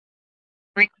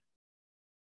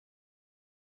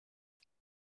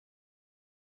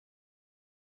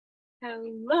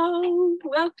Hello,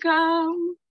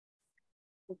 welcome.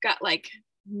 We've got like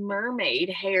mermaid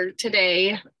hair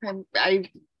today. And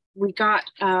we got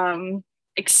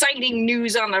exciting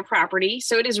news on the property.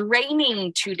 So it is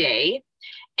raining today,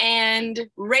 and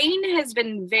rain has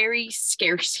been very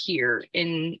scarce here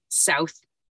in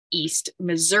southeast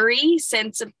Missouri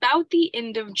since about the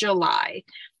end of July.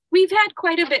 We've had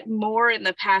quite a bit more in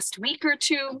the past week or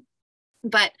two,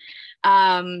 but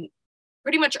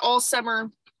pretty much all summer,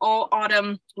 all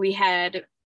autumn, we had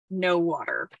no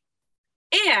water.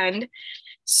 And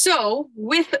so,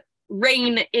 with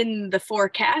rain in the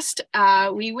forecast,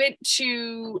 we went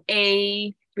to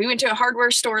a hardware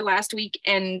store last week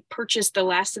and purchased the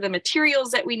last of the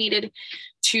materials that we needed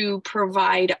to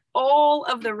provide all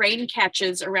of the rain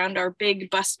catches around our big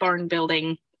bus barn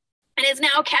building. And it's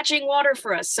now catching water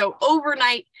for us. So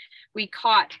overnight, we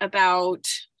caught about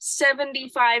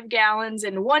 75 gallons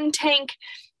in one tank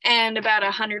and about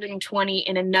 120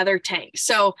 in another tank.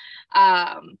 So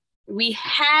we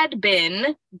had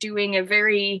been doing a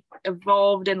very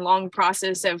evolved and long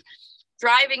process of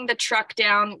driving the truck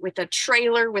down with a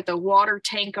trailer with a water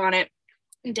tank on it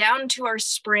down to our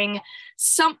spring,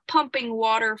 sump pumping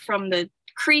water from the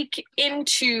creek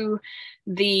into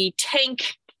the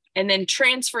tank, and then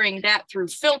transferring that through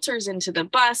filters into the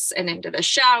bus and into the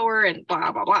shower and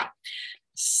blah, blah, blah.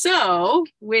 So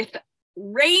with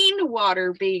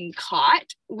rainwater being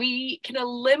caught, we can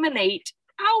eliminate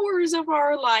hours of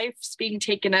our lives being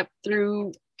taken up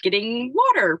through getting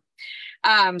water.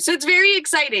 So it's very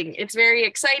exciting. It's very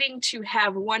exciting to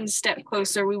have one step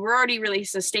closer. We were already really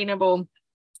sustainable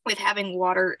with having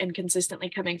water and consistently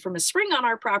coming from a spring on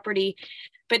our property.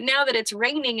 But now that it's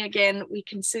raining again, we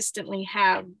consistently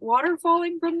have water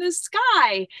falling from the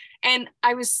sky. And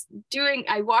I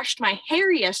washed my hair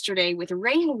yesterday with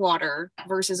rainwater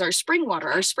versus our spring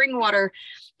water. Our spring water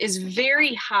is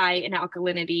very high in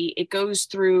alkalinity. It goes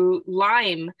through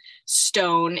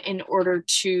limestone in order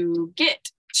to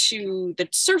get to the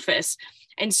surface.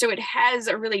 And so it has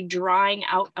a really drying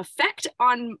out effect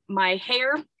on my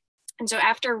hair. And so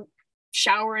after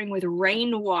showering with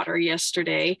rainwater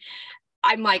yesterday,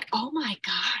 I'm like, oh my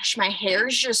gosh, my hair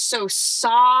is just so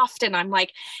soft. And I'm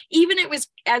like, even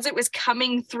as it was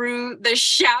coming through the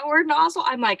shower nozzle,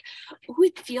 I'm like, oh,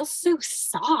 it feels so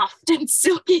soft and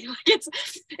silky. Like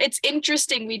it's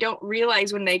interesting. We don't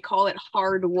realize when they call it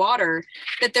hard water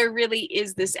that there really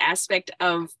is this aspect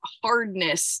of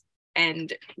hardness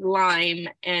and lime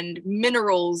and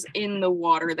minerals in the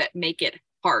water that make it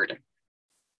hard.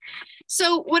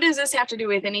 So what does this have to do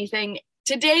with anything?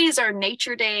 Today is our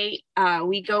nature day.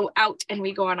 We go out and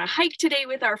we go on a hike today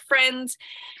with our friends.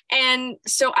 And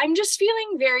so I'm just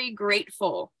feeling very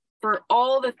grateful for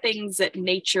all the things that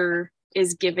nature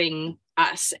is giving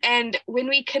us. And when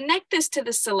we connect this to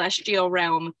the celestial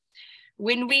realm,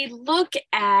 when we look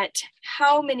at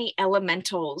how many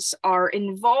elementals are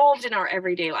involved in our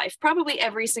everyday life, probably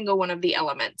every single one of the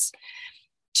elements,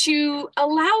 to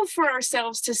allow for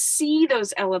ourselves to see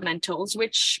those elementals,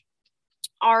 which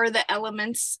are the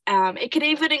elements. It could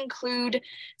even include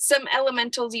some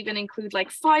elementals, even include like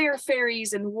fire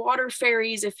fairies and water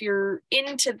fairies, if you're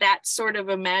into that sort of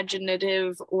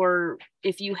imaginative, or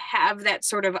if you have that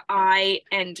sort of eye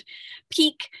and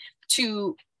peek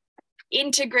to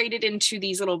integrate it into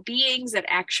these little beings that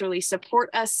actually support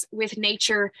us with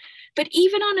nature. But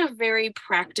even on a very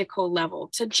practical level,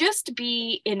 to just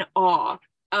be in awe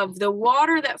of the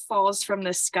water that falls from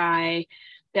the sky,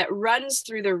 that runs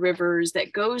through the rivers,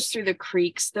 that goes through the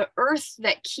creeks, the earth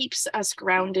that keeps us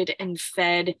grounded and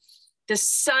fed. The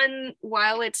sun,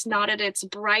 while it's not at its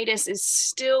brightest, is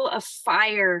still a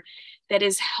fire that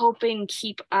is helping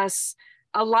keep us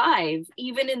alive,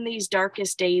 even in these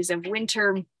darkest days of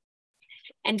winter.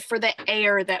 And for the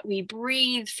air that we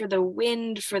breathe, for the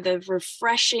wind, for the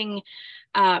refreshing,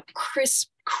 crisp,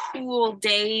 cool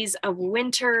days of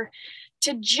winter,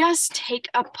 to just take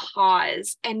a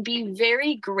pause and be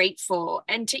very grateful,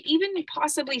 and to even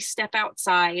possibly step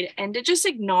outside and to just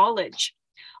acknowledge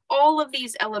all of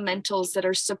these elementals that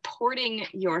are supporting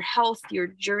your health, your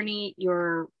journey,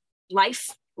 your life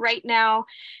right now,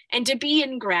 and to be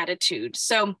in gratitude.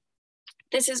 So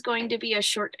this is going to be a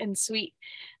short and sweet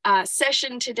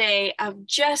session today of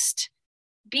just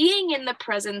being in the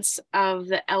presence of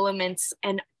the elements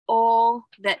and all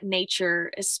that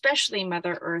nature, especially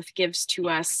Mother Earth, gives to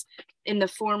us in the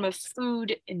form of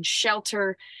food and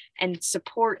shelter and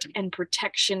support and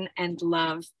protection and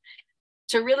love.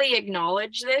 To really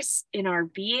acknowledge this in our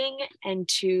being and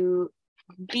to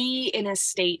be in a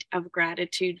state of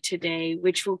gratitude today,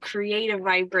 which will create a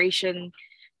vibration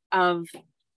of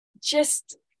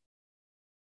just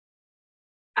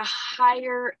a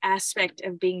higher aspect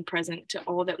of being present to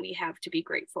all that we have to be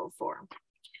grateful for.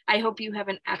 I hope you have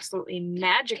an absolutely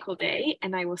magical day,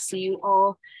 and I will see you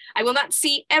all. I will not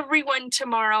see everyone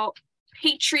tomorrow.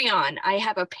 Patreon. I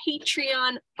have a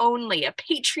Patreon only, a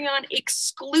Patreon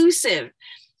exclusive.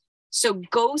 So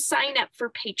go sign up for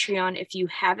Patreon if you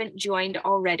haven't joined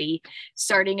already,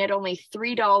 starting at only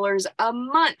 $3 a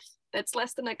month. That's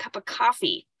less than a cup of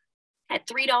coffee. At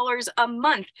 $3 a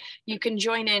month, you can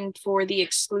join in for the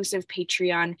exclusive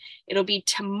Patreon. It'll be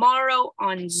tomorrow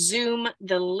on Zoom.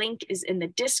 The link is in the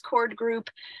Discord group,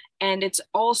 and it's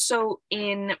also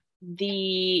in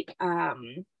the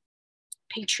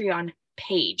Patreon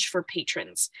page for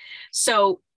patrons.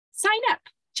 So sign up,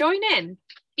 join in,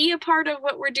 be a part of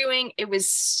what we're doing. It was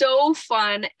so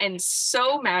fun and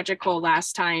so magical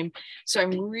last time. So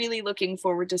I'm really looking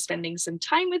forward to spending some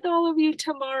time with all of you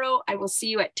tomorrow. I will see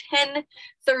you at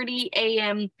 10:30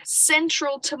 a.m.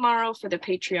 Central tomorrow for the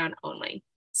Patreon only.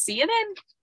 See you then.